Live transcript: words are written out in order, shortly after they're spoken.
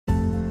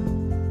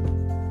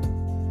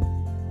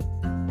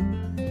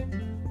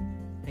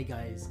Hey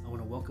guys, I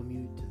want to welcome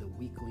you to the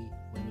weekly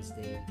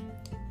Wednesday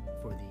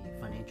for the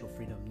Financial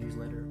Freedom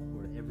newsletter,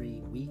 where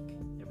every week,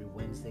 every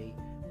Wednesday,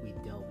 we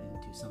delve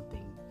into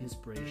something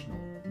inspirational,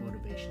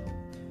 motivational,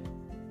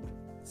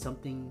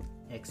 something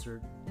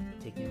excerpt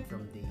taken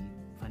from the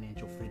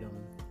Financial Freedom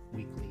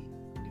weekly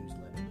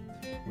newsletter.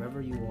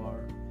 Wherever you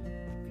are,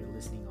 if you're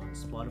listening on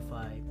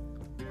Spotify,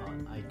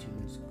 on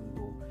iTunes,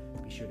 Google,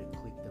 be sure to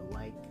click the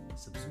like,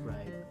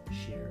 subscribe,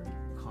 share,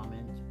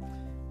 comment.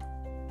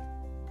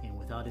 And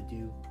without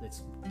ado,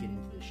 let's get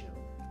into the show.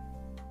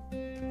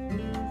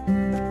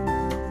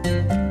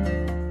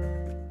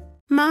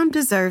 Mom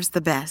deserves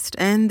the best,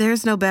 and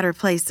there's no better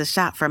place to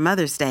shop for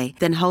Mother's Day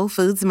than Whole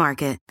Foods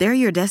Market. They're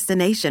your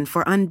destination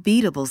for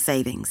unbeatable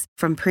savings,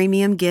 from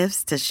premium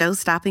gifts to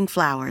show-stopping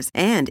flowers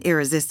and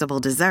irresistible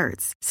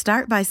desserts.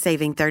 Start by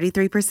saving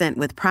 33%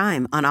 with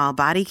Prime on all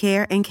body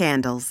care and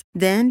candles.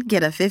 Then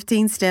get a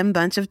 15-stem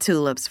bunch of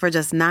tulips for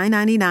just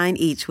 $9.99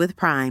 each with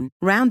Prime.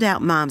 Round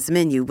out Mom's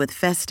menu with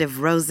festive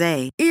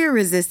rosé,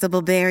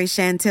 irresistible berry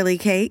chantilly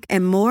cake,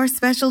 and more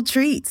special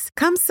treats.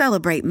 Come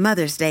celebrate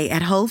Mother's Day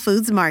at Whole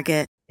Foods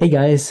Market. Hey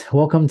guys,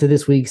 welcome to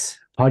this week's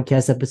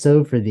podcast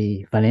episode for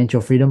the Financial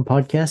Freedom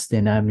Podcast,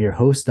 and I'm your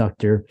host,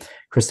 Dr.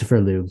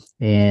 Christopher Liu.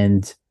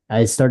 And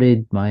I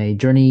started my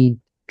journey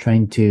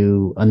trying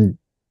to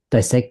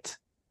dissect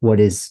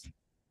what is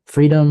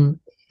freedom.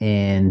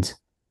 And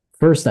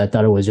first, I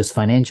thought it was just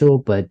financial,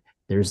 but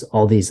there's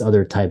all these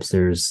other types.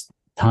 There's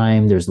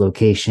time, there's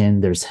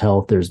location, there's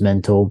health, there's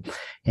mental.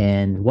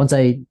 And once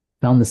I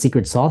found the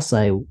secret sauce,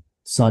 I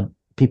saw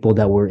people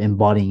that were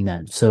embodying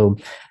that. So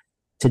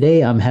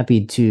today, I'm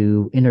happy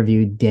to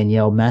interview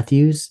Danielle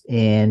Matthews,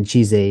 and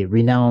she's a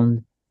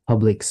renowned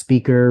public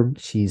speaker.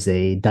 She's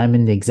a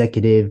diamond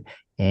executive,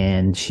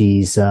 and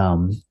she's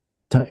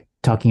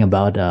talking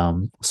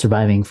about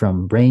surviving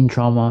from brain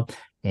trauma.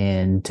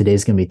 And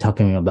today's going to be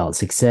talking about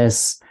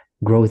success,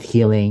 growth,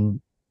 healing,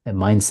 and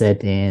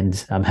mindset.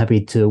 And I'm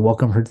happy to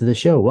welcome her to the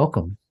show.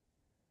 Welcome.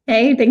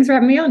 Hey, thanks for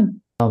having me on.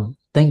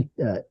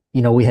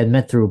 We had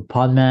met through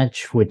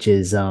Podmatch, which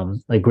is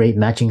a great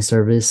matching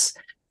service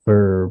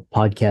for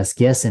podcast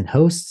guests and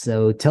hosts.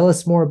 So tell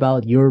us more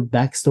about your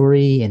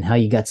backstory and how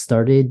you got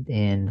started,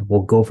 and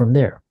we'll go from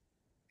there.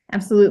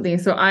 Absolutely.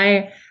 So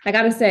I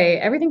got to say,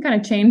 everything kind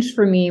of changed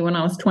for me when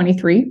I was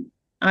 23.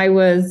 I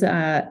was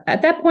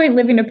at that point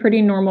living a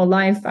pretty normal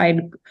life.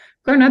 I'd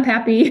grown up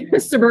happy,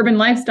 suburban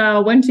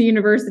lifestyle, went to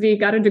university,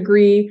 got a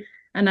degree,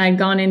 and I'd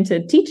gone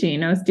into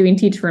teaching. I was doing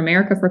Teach for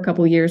America for a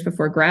couple of years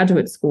before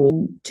graduate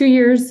school. 2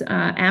 years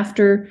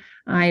after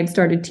I had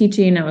started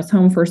teaching, I was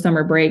home for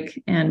summer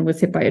break and was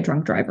hit by a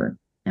drunk driver.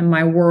 And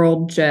my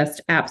world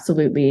just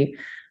absolutely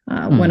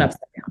went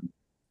upside down.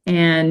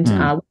 And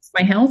lost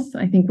my health.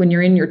 I think when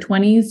you're in your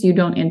 20s, you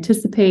don't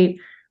anticipate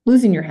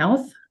losing your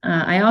health.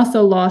 I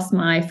also lost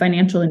my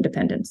financial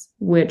independence,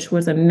 which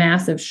was a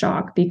massive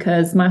shock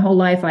because my whole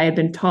life I had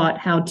been taught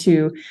how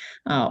to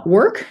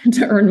work,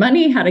 to earn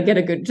money, how to get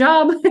a good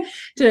job,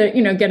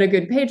 to get a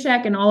good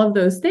paycheck and all of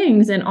those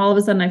things. And all of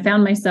a sudden I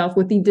found myself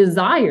with the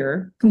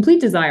complete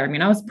desire. I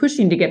mean, I was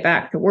pushing to get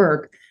back to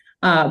work,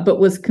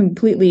 but was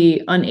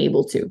completely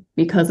unable to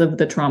because of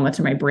the trauma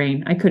to my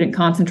brain. I couldn't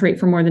concentrate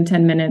for more than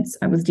 10 minutes.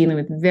 I was dealing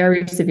with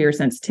very severe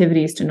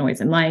sensitivities to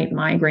noise and light,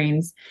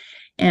 migraines,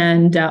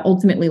 and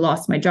ultimately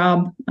lost my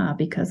job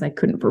because I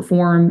couldn't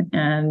perform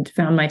and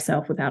found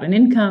myself without an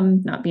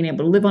income, not being able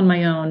to live on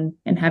my own,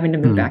 and having to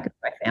move back with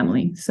my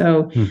family.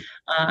 So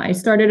I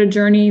started a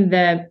journey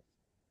that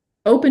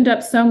opened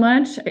up so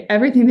much.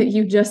 Everything that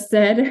you just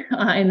said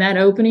in that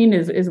opening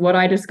is what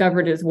I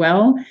discovered as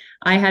well.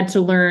 I had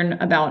to learn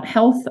about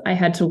health. I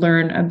had to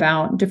learn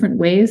about different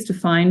ways to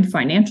find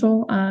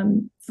financial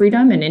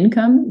freedom and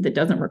income that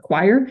doesn't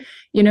require,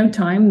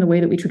 time the way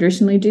that we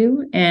traditionally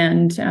do,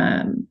 and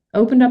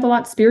opened up a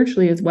lot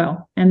spiritually as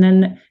well. And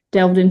then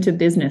delved into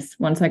business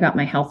once I got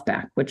my health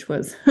back, which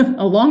was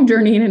a long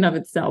journey in and of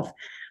itself.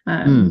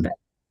 But,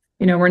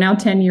 we're now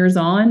 10 years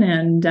on,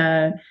 and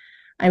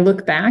I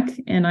look back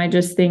and I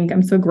just think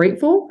I'm so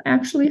grateful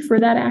actually for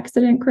that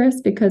accident,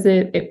 Chris, because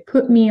it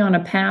put me on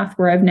a path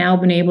where I've now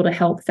been able to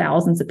help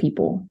thousands of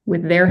people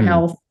with their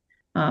health,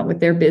 with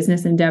their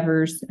business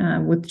endeavors,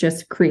 with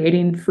just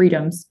creating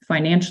freedoms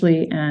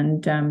financially.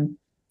 And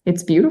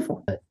it's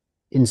beautiful.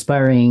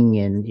 Inspiring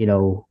and,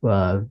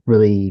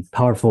 really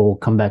powerful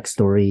comeback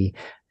story.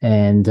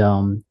 And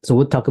so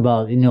we'll talk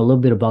about, a little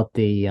bit about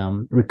the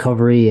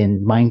recovery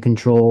and mind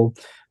control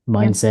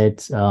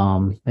mindset.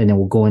 And then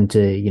we'll go into,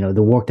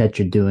 the work that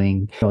you're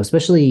doing.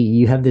 Especially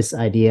you have this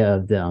idea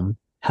of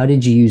how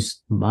did you use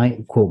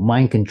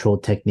mind control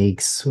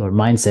techniques or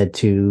mindset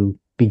to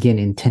begin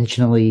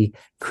intentionally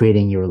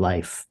creating your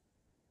life?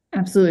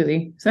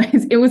 Absolutely. So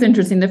it was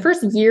interesting. The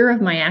first year of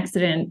my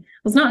accident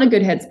was not in a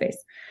good headspace.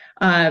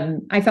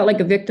 I felt like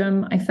a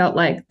victim. I felt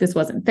like this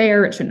wasn't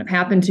fair. It shouldn't have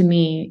happened to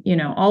me,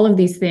 all of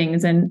these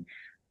things. And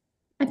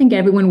I think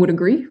everyone would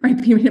agree,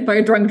 right? Being hit by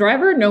a drunk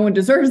driver, no one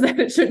deserves that.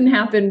 It shouldn't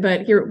happen,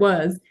 but here it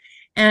was.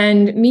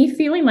 And me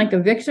feeling like a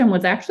victim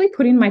was actually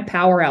putting my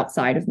power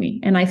outside of me.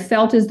 And I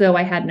felt as though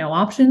I had no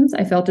options.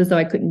 I felt as though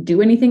I couldn't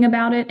do anything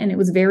about it. And it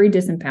was very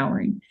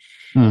disempowering.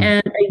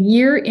 And a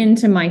year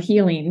into my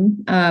healing,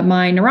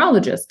 my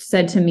neurologist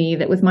said to me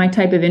that with my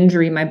type of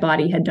injury, my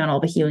body had done all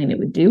the healing it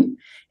would do,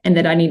 and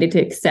that I needed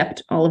to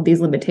accept all of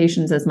these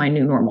limitations as my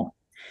new normal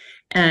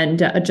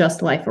and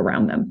adjust life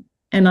around them.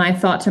 And I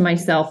thought to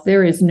myself,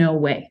 there is no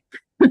way.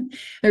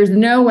 There's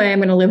no way I'm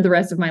going to live the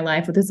rest of my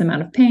life with this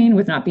amount of pain,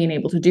 with not being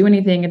able to do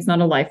anything. It's not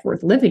a life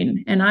worth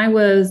living. And I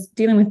was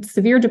dealing with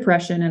severe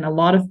depression and a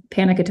lot of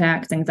panic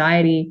attacks,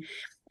 anxiety.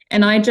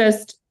 And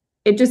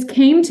it just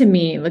came to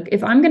me, like,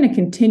 if I'm going to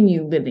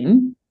continue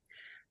living,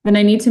 then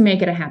I need to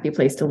make it a happy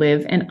place to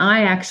live. And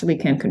I actually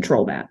can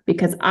control that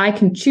because I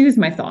can choose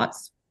my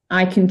thoughts.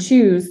 I can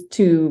choose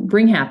to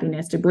bring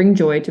happiness, to bring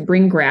joy, to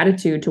bring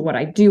gratitude to what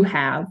I do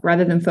have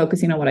rather than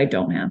focusing on what I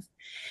don't have.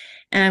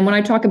 And when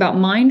I talk about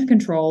mind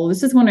control,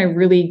 this is when I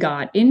really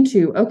got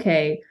into,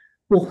 okay,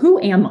 well,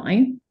 who am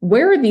I?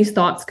 Where are these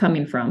thoughts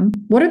coming from?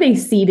 What are they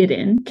seated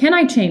in? Can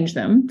I change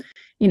them?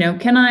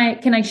 Can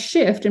I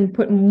shift and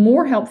put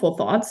more helpful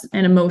thoughts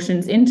and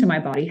emotions into my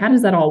body? How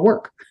does that all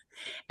work?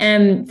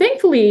 And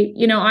thankfully,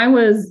 I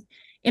was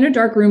in a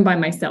dark room by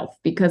myself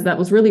because that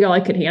was really all I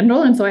could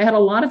handle. And so I had a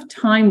lot of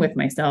time with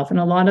myself and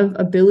a lot of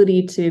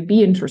ability to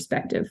be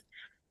introspective.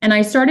 And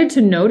I started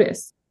to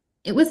notice,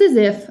 it was as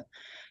if,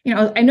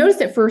 I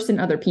noticed it first in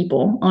other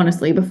people,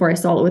 honestly, before I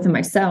saw it within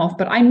myself.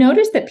 But I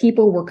noticed that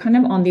people were kind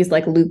of on these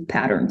like loop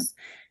patterns,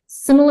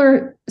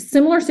 similar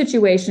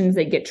situations.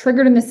 They get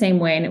triggered in the same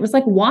way. And it was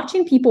like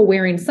watching people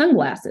wearing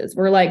sunglasses,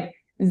 where like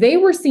they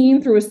were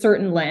seeing through a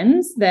certain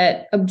lens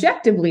that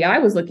objectively I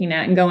was looking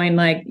at and going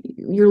like,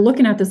 you're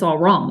looking at this all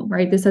wrong,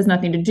 right? This has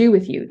nothing to do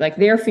with you. Like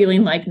they're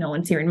feeling like no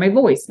one's hearing my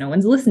voice. No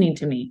one's listening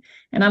to me.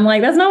 And I'm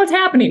like, that's not what's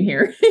happening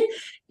here.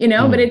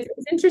 But it's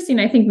interesting.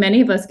 I think many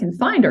of us can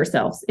find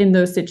ourselves in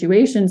those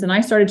situations. And I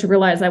started to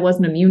realize I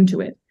wasn't immune to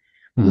it,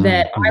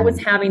 that I was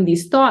having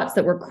these thoughts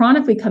that were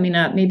chronically coming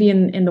up. Maybe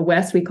in the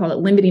West, we call it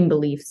limiting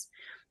beliefs.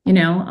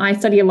 I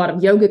study a lot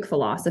of yogic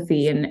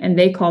philosophy and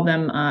they call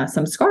them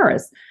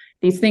samskaras,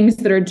 these things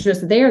that are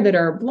just there that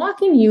are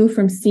blocking you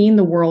from seeing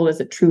the world as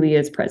it truly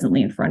is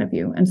presently in front of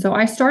you. And so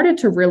I started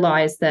to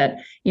realize that,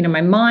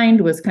 my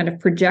mind was kind of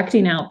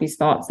projecting out these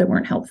thoughts that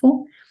weren't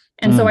helpful.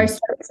 And so I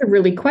started to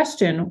really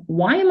question,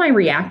 why am I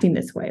reacting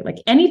this way? Like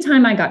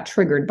anytime I got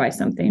triggered by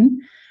something,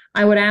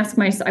 I would ask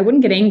myself, I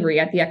wouldn't get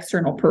angry at the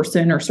external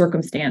person or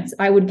circumstance.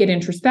 I would get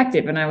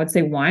introspective and I would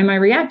say, why am I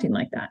reacting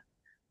like that?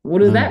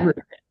 What is that root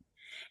in?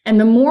 And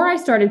the more I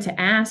started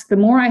to ask, the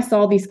more I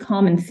saw these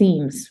common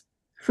themes.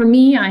 For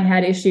me, I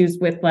had issues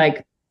with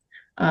like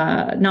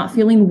not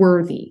feeling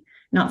worthy,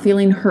 not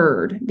feeling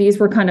heard. These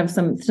were kind of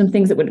some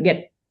things that would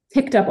get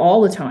picked up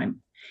all the time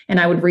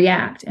and I would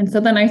react. And so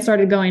then I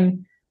started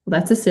going, well,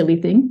 that's a silly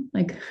thing.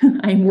 Like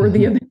I'm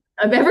worthy of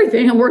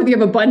everything. I'm worthy of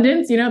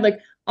abundance, like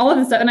all of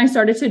this stuff. And I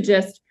started to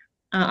just,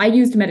 I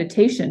used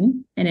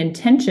meditation and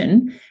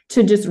intention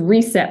to just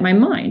reset my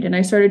mind. And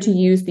I started to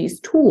use these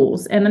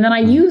tools. And then I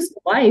used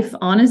life,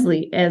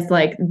 honestly, as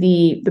like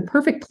the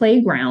perfect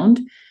playground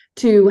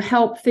to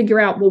help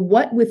figure out, well,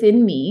 what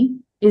within me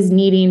is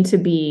needing to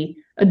be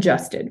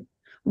adjusted?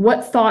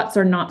 What thoughts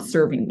are not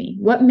serving me?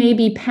 What may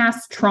be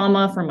past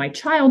trauma from my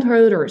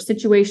childhood or a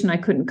situation I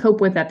couldn't cope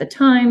with at the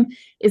time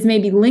is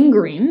maybe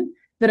lingering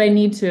that I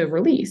need to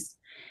release.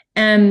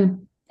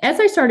 And as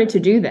I started to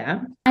do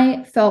that,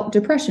 I felt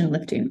depression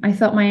lifting. I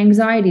felt my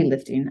anxiety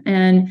lifting.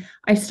 And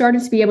I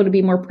started to be able to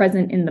be more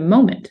present in the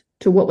moment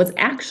to what was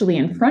actually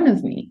in front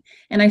of me.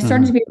 And I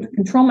started to be able to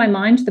control my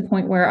mind to the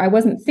point where I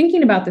wasn't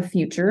thinking about the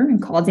future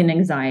and causing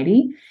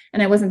anxiety.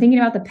 And I wasn't thinking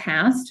about the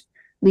past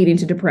leading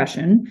to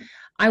depression.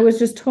 I was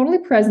just totally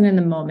present in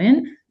the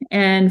moment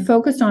and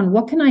focused on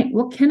what can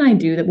I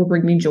do that will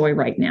bring me joy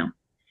right now.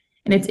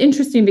 And it's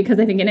interesting because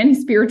I think in any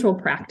spiritual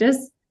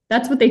practice,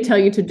 that's what they tell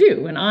you to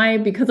do. And I,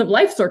 because of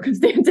life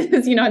circumstances,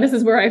 this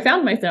is where I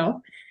found myself.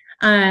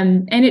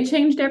 And it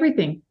changed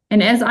everything.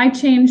 And as I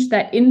changed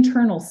that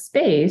internal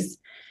space,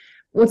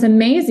 what's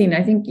amazing,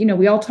 I think,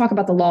 we all talk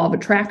about the law of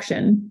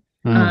attraction.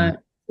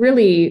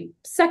 Really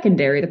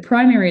secondary, the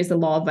primary is the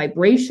law of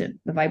vibration.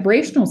 The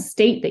vibrational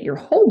state that you're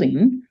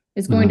holding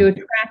is going to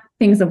attract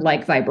things of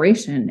like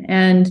vibration.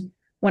 And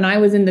when I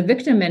was in the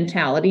victim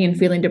mentality and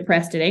feeling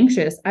depressed and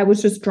anxious, I was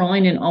just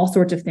drawing in all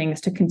sorts of things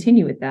to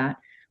continue with that.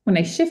 When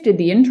I shifted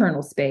the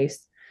internal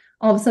space,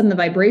 all of a sudden the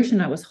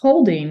vibration I was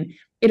holding,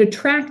 it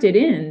attracted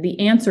in the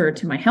answer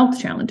to my health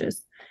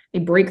challenges. A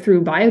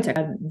breakthrough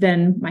biotech.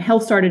 Then my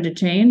health started to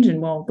change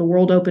and the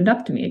world opened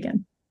up to me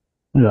again.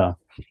 Yeah,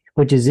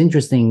 which is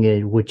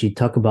interesting, what you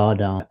talk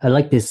about. I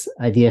like this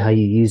idea how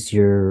you use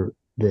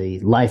the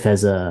life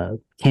as a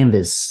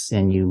canvas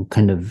and you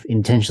kind of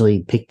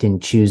intentionally picked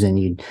and choose and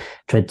you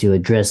tried to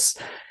address,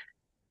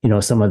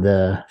 some of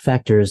the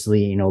factors,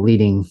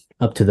 leading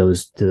up to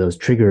those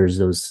triggers,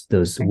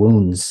 those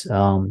wounds.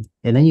 And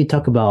then you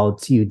talk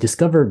about, you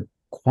discovered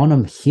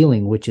quantum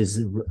healing, which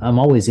is, I'm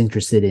always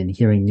interested in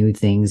hearing new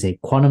things, a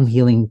quantum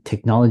healing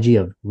technology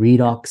of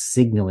redox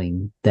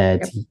signaling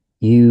that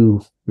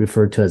you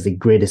refer to as the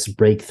greatest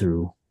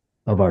breakthrough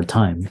of our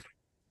time.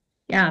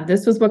 Yeah,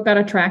 this was what got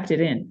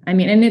attracted in. I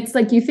mean, and it's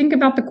like, you think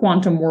about the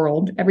quantum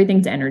world,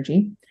 everything's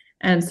energy.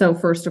 And so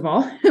first of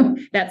all,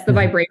 that's the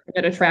vibration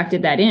that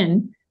attracted that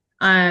in.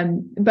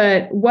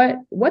 But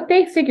what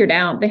they figured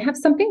out, they have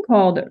something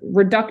called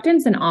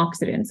reductants and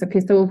oxidants. Okay,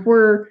 so if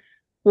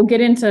we'll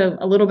get into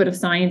a little bit of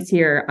science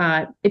here.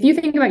 If you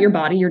think about your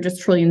body, you're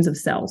just trillions of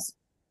cells.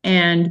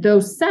 And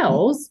those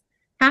cells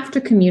have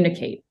to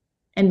communicate.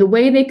 And the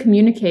way they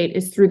communicate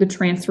is through the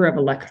transfer of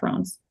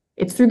electrons.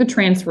 It's through the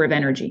transfer of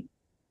energy.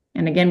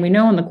 And again, we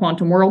know in the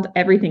quantum world,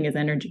 everything is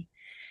energy.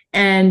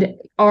 And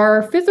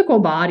our physical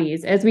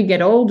bodies, as we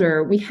get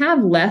older, we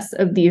have less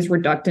of these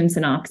reductants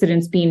and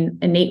oxidants being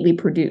innately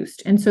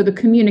produced. And so the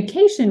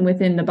communication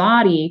within the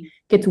body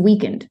gets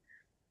weakened.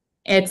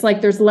 It's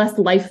like there's less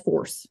life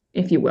force,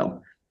 if you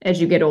will, as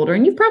you get older.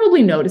 And you've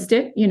probably noticed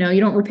it. You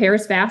don't repair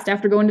as fast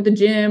after going to the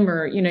gym,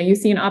 or, you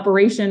see an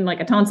operation like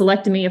a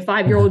tonsillectomy, a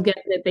 5-year-old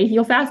gets it, they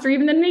heal faster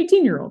even than an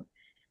 18-year-old.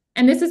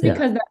 And this is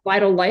because that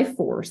vital life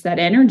force, that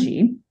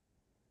energy,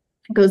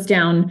 goes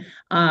down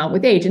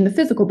with age in the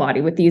physical body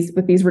with these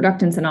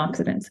reductants and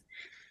oxidants.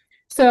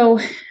 So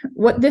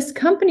what this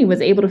company was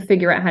able to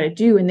figure out how to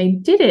do, and they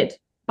did it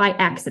by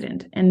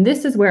accident. And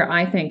this is where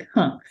I think,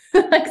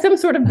 like some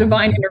sort of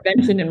divine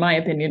intervention, in my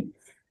opinion.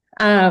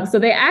 So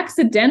they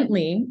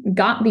accidentally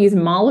got these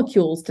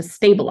molecules to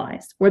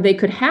stabilize, where they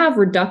could have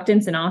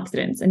reductants and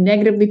oxidants, a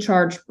negatively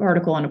charged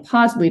particle and a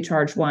positively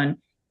charged one,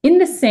 in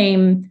the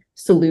same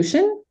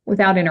solution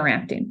without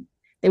interacting.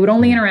 They would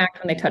only interact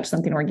when they touched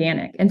something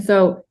organic. And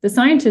so the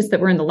scientists that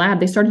were in the lab,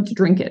 they started to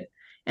drink it,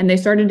 and they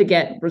started to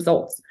get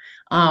results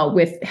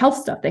with health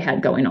stuff they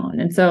had going on.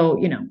 And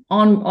so,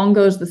 on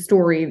goes the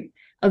story.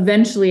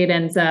 Eventually it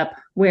ends up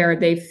where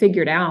they've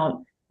figured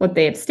out what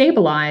they have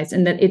stabilized,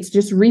 and that it's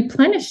just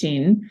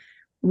replenishing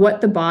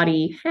what the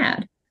body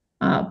had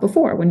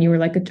before, when you were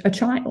like a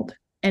child.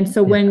 And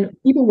so when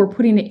people were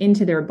putting it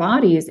into their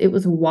bodies, it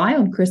was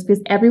wild, Chris,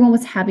 because everyone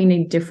was having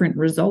a different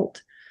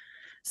result.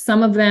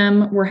 Some of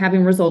them were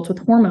having results with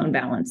hormone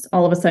balance,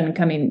 all of a sudden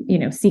coming,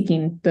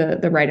 seeking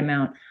the right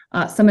amount.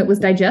 Some it was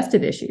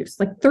digestive issues,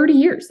 like 30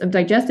 years of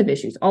digestive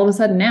issues, all of a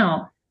sudden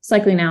now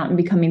cycling out and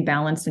becoming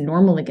balanced and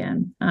normal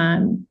again.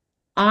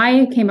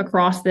 I came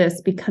across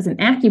this because an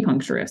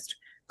acupuncturist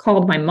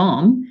called my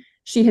mom.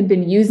 She had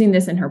been using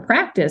this in her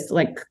practice,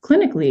 like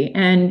clinically.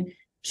 And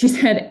she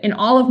said, in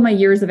all of my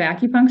years of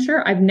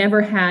acupuncture, I've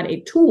never had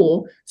a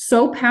tool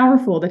so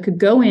powerful that could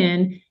go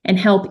in and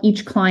help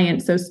each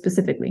client so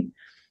specifically.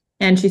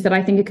 And she said,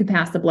 I think it could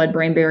pass the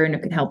blood-brain barrier and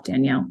it could help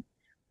Danielle.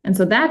 And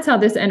so that's how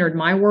this entered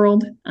my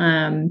world.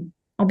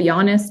 I'll be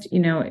honest,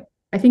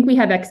 I think we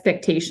have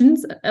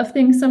expectations of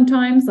things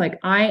sometimes. Like,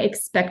 I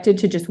expected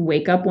to just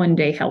wake up one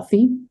day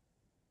healthy.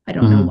 I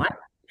don't know why.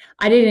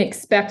 I didn't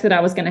expect that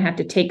I was going to have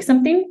to take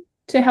something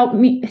to help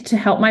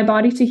my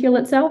body to heal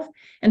itself.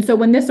 And so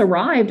when this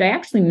arrived, I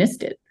actually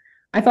missed it.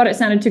 I thought it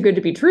sounded too good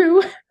to be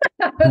true.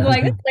 I was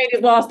like, this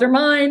lady's lost her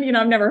mind.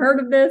 I've never heard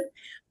of this.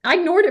 I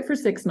ignored it for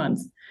 6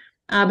 months.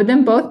 But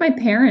then both my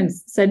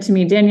parents said to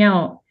me,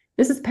 Danielle,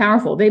 this is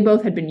powerful. They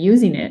both had been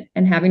using it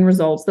and having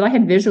results that I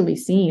had visually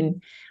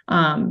seen.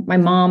 My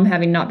mom,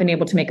 having not been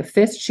able to make a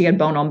fist, she had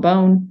bone on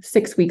bone.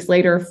 6 weeks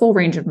later, full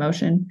range of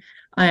motion.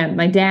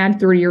 My dad,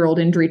 30-year-old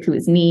injury to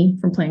his knee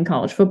from playing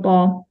college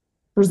football,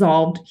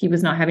 resolved. He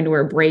was not having to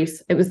wear a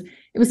brace. It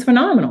was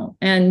phenomenal.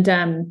 And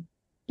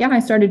I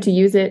started to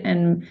use it,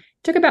 and it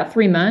took about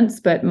 3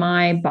 months, but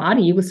my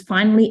body was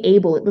finally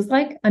able. It was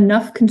like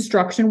enough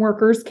construction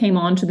workers came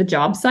onto the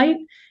job site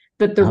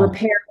that the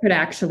repair could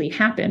actually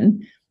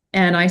happen.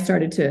 And I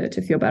started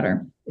to feel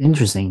better.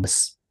 Interesting.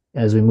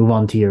 As we move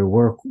on to your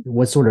work,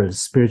 what sort of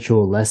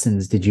spiritual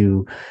lessons did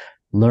you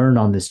learn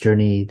on this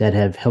journey that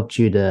have helped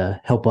you to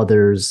help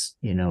others,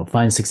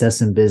 find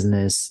success in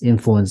business,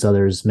 influence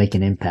others, make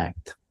an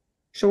impact?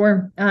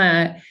 Sure.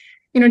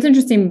 It's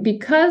interesting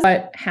because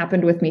what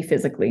happened with me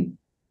physically,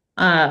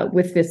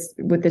 with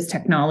this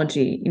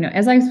technology,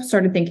 as I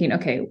started thinking,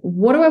 okay,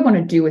 what do I want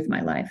to do with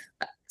my life?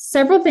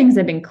 Several things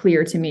have been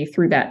clear to me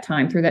through that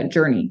time, through that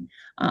journey.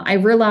 I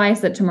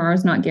realized that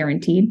tomorrow's not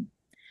guaranteed.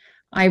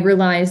 I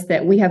realized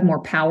that we have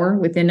more power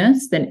within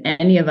us than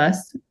any of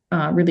us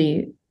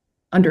really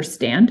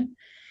understand.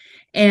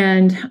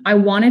 And I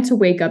wanted to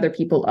wake other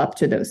people up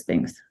to those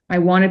things. I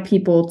wanted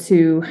people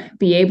to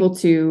be able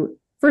to,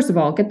 first of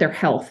all, get their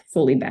health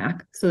fully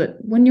back, so that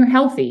when you're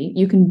healthy,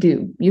 you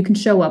can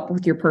show up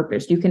with your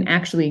purpose. You can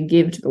actually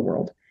give to the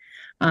world.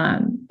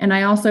 And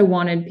I also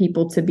wanted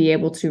people to be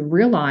able to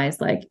realize,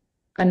 like,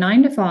 a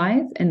 9 to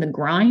 5 and the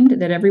grind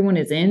that everyone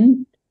is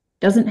in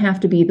doesn't have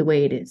to be the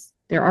way it is.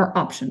 There are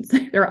options.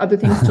 There are other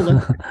things to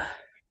look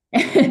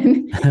at.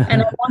 And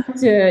I wanted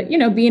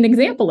to, be an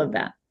example of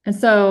that. And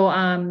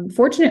so,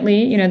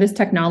 fortunately, this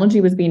technology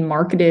was being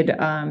marketed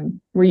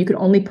where you could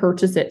only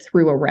purchase it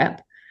through a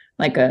rep,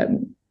 like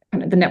the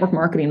network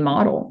marketing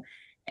model.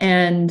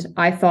 And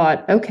I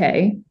thought,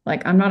 okay,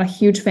 like, I'm not a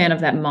huge fan of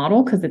that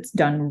model because it's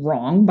done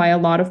wrong by a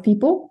lot of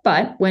people,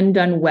 but when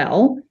done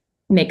well,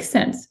 makes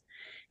sense.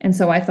 And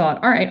so I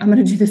thought, all right, I'm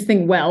going to do this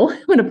thing well.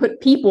 I'm going to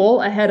put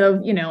people ahead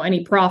of,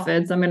 any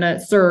profits. I'm going to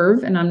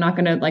serve, and I'm not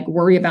going to like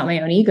worry about my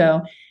own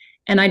ego.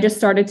 And I just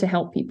started to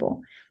help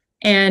people.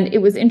 And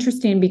it was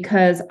interesting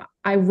because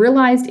I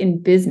realized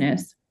in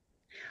business,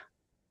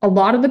 a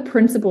lot of the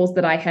principles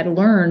that I had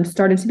learned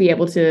started to be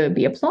able to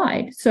be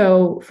applied.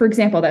 So for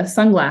example, the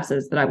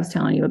sunglasses that I was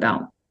telling you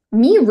about,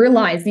 me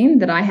realizing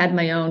that I had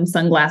my own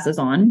sunglasses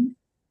on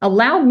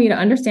allowed me to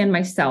understand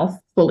myself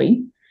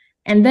fully,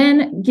 and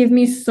then give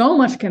me so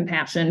much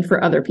compassion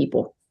for other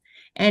people.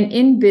 And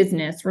in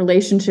business,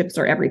 relationships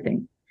are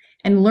everything.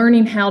 And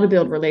learning how to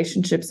build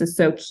relationships is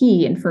so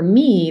key. And for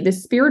me, the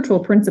spiritual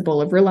principle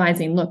of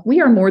realizing, look,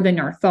 we are more than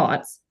our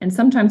thoughts. And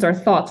sometimes our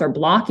thoughts are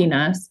blocking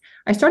us.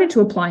 I started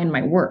to apply in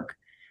my work.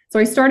 So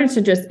I started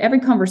to just every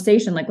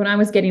conversation, like when I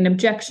was getting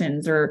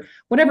objections or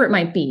whatever it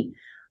might be,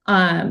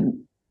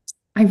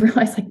 I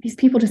realized like these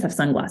people just have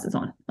sunglasses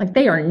on. Like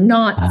they are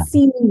not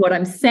seeing what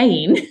I'm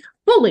saying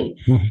fully.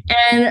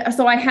 And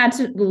so I had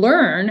to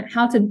learn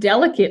how to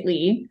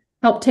delicately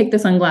help take the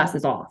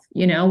sunglasses off,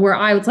 where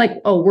I was like,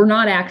 oh, we're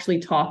not actually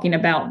talking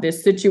about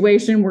this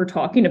situation. We're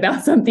talking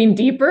about something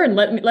deeper, and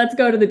let's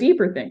go to the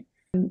deeper thing.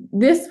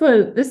 This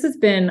has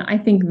been, I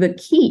think, the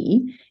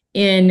key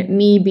in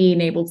me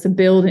being able to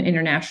build an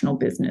international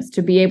business,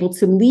 to be able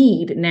to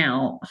lead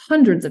now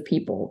hundreds of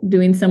people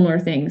doing similar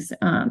things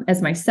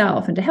as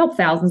myself, and to help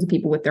thousands of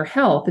people with their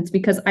health. It's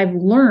because I've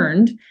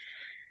learned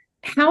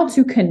how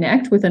to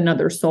connect with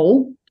another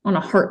soul on a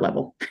heart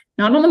level,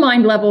 not on the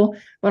mind level,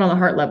 but on the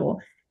heart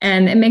level.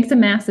 And it makes a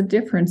massive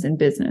difference in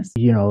business.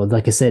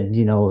 Like I said,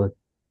 the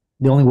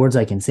only words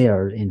I can say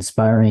are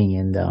inspiring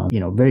and,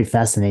 very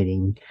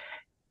fascinating.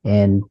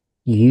 And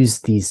you use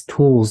these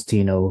tools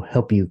to,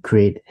 help you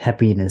create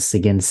happiness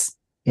again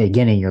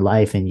in your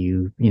life, and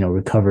you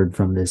recovered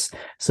from this.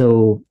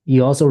 So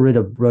you also wrote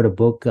a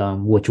book,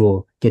 which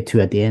we'll get to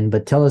at the end,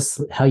 but tell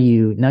us how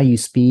you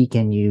speak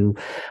and you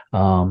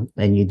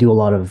do a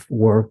lot of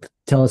work.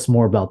 Tell us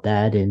more about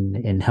that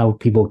and how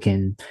people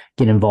can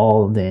get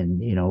involved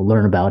and,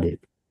 learn about it.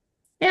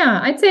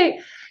 Yeah, I'd say,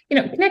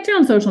 connecting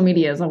on social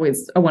media is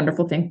always a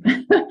wonderful thing.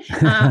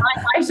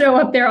 I show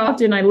up there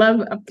often. I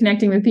love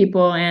connecting with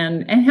people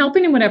and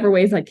helping in whatever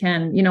ways I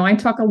can. I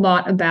talk a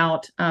lot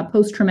about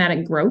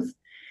post-traumatic growth,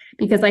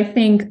 because I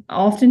think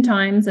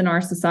oftentimes in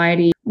our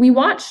society, we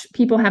watch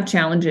people have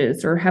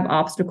challenges or have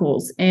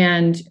obstacles,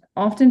 and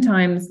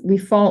oftentimes we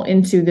fall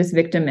into this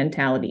victim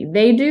mentality.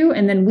 They do,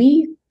 and then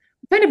we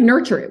kind of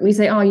nurture it. We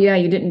say, oh yeah,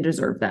 you didn't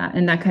deserve that,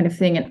 and that kind of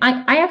thing. And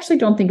I actually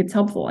don't think it's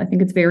helpful. I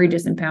think it's very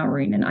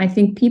disempowering. And I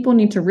think people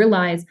need to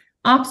realize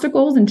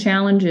obstacles and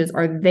challenges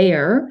are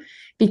there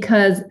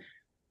because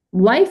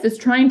life is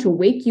trying to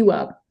wake you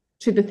up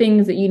to the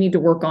things that you need to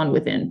work on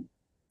within.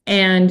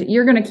 And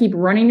you're going to keep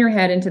running your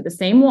head into the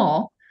same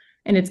wall,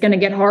 and it's going to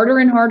get harder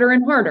and harder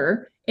and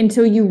harder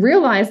until you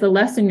realize the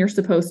lesson you're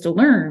supposed to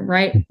learn,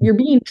 right? You're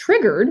being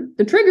triggered.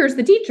 The trigger is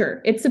the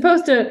teacher. It's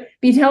supposed to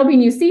be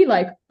helping you see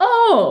like,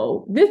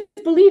 oh, this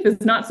belief is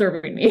not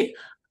serving me.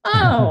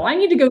 Oh, I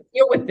need to go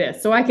deal with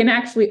this so I can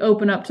actually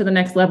open up to the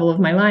next level of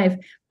my life.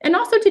 And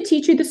also to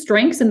teach you the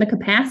strengths and the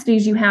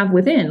capacities you have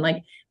within.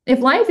 Like if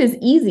life is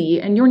easy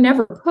and you're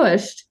never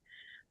pushed,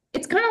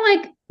 it's kind of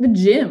like the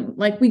gym.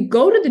 Like we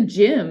go to the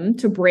gym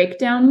to break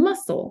down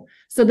muscle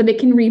so that it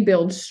can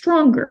rebuild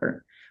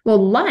stronger.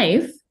 Well,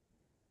 life,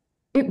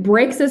 it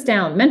breaks us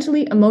down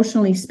mentally,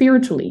 emotionally,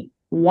 spiritually.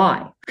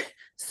 Why?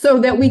 So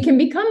that we can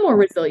become more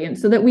resilient,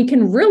 so that we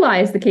can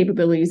realize the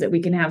capabilities that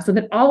we can have, so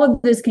that all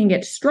of this can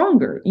get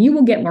stronger. You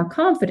will get more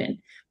confident.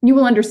 You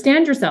will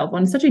understand yourself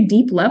on such a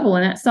deep level,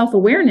 and that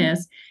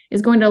self-awareness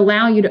is going to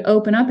allow you to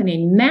open up in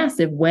a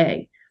massive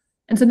way.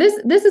 And so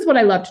this is what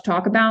I love to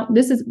talk about.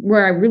 This is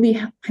where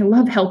I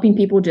love helping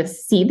people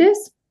just see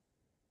this.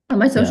 On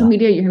my social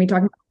media, you hear me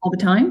talking about it all the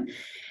time.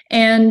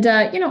 And,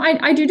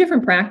 I do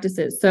different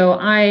practices. So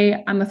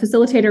I'm a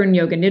facilitator in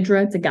Yoga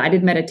Nidra. It's a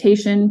guided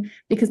meditation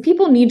because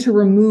people need to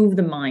remove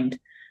the mind.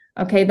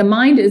 Okay. The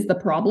mind is the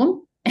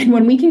problem. And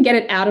when we can get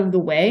it out of the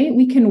way,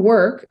 we can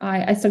work.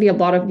 I study a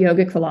lot of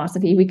yogic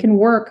philosophy. We can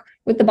work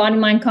with the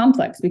body-mind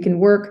complex. We can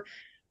work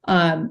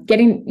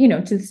getting,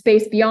 to the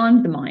space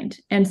beyond the mind.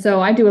 And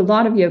so I do a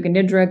lot of Yoga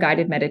Nidra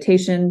guided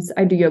meditations.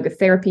 I do yoga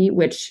therapy,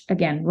 which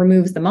again,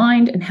 removes the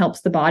mind and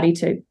helps the body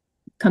to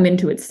come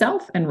into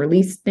itself and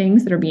release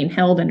things that are being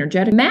held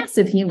energetic.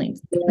 Massive healings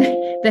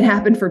that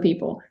happen for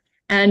people.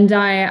 And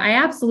I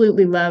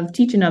absolutely love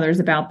teaching others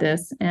about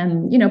this.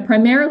 And,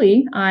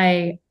 primarily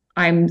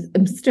I'm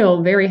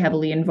still very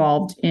heavily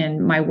involved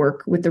in my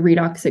work with the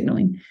redox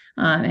signaling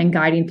and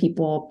guiding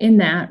people in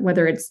that,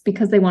 whether it's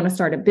because they want to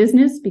start a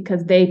business,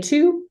 because they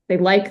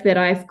like that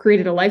I've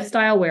created a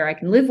lifestyle where I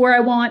can live where I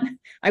want.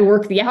 I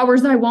work the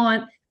hours I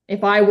want.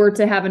 If I were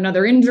to have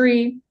another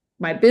injury,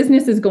 my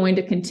business is going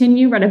to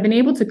continue, right? I've been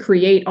able to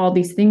create all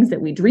these things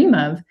that we dream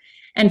of.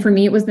 And for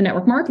me, it was the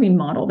network marketing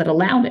model that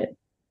allowed it.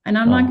 And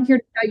I'm not here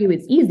to tell you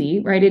it's easy,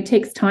 right? It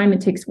takes time,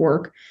 it takes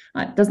work.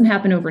 It doesn't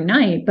happen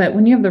overnight, but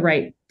when you have the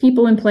right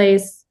people in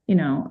place,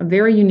 a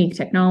very unique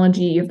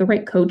technology, you have the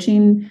right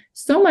coaching,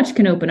 so much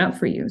can open up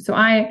for you. So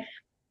I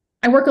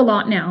I work a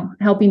lot now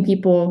helping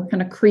people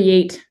kind of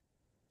create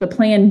the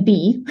plan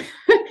B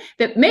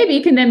that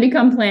maybe can then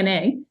become plan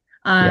A.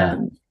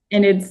 And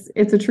it's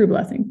a true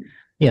blessing.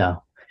 Yeah.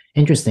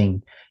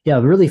 Interesting.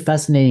 Yeah. Really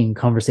fascinating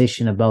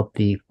conversation about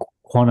the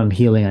quantum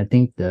healing. I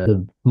think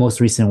the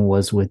most recent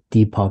was with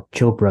Deepak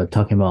Chopra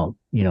talking about,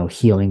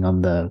 healing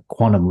on the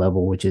quantum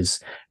level, which is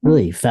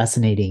really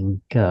fascinating,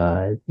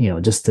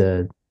 just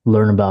to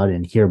learn about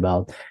and hear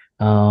about.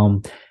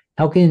 And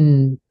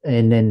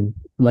then,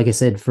 like I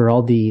said, for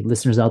all the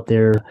listeners out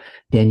there,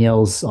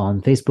 Danielle's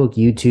on Facebook,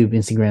 YouTube,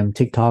 Instagram,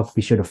 TikTok.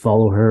 Be sure to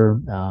follow her.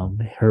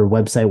 Her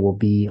website will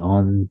be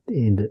in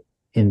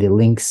the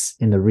links,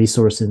 in the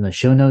resources, in the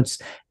show notes.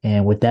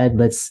 And with that,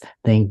 let's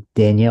thank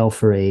Danielle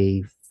for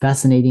a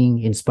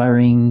fascinating,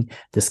 inspiring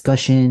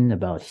discussion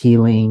about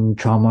healing,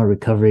 trauma,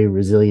 recovery,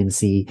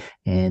 resiliency,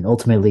 and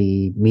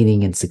ultimately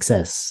meaning and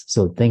success.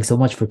 So thanks so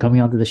much for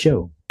coming on to the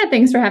show. Yeah,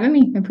 thanks for having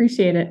me. I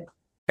appreciate it.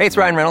 Hey, it's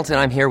Ryan Reynolds, and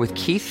I'm here with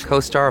Keith,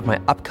 co-star of my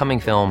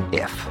upcoming film,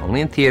 If, only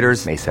in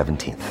theaters May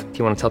 17th. Do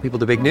you want to tell people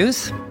the big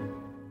news?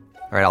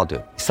 All right, I'll do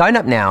it. Sign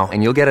up now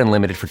and you'll get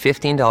unlimited for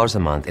 $15 a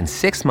month and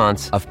 6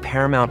 months of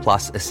Paramount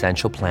Plus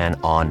Essential Plan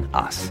on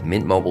us.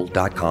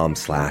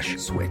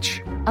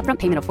 MintMobile.com/switch. Upfront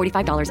payment of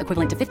 $45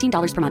 equivalent to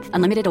 $15 per month.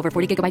 Unlimited over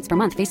 40 gigabytes per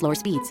month. Face lower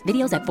speeds.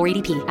 Videos at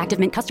 480p. Active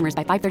Mint customers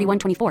by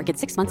 531.24 get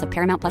 6 months of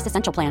Paramount Plus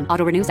Essential Plan.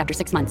 Auto renews after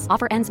 6 months.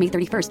 Offer ends May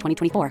 31st,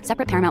 2024.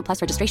 Separate Paramount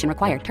Plus registration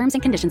required. Terms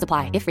and conditions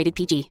apply if rated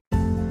PG.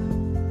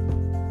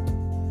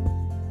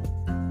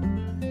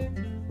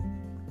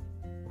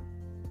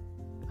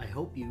 I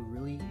hope you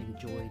really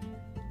enjoyed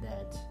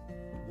that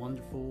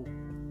wonderful,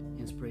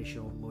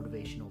 inspirational,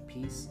 motivational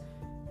piece.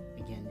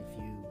 Again,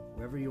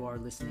 wherever you are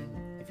listening,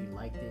 if you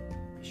liked it,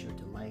 be sure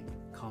to like,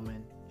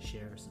 comment,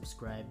 share,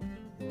 subscribe.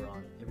 We're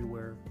on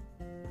everywhere: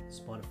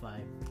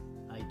 Spotify,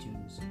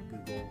 iTunes,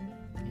 Google,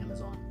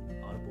 Amazon,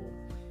 Audible.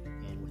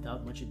 And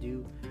without much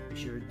ado, be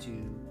sure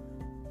to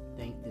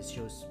thank this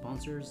show's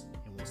sponsors,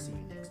 and we'll see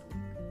you next week.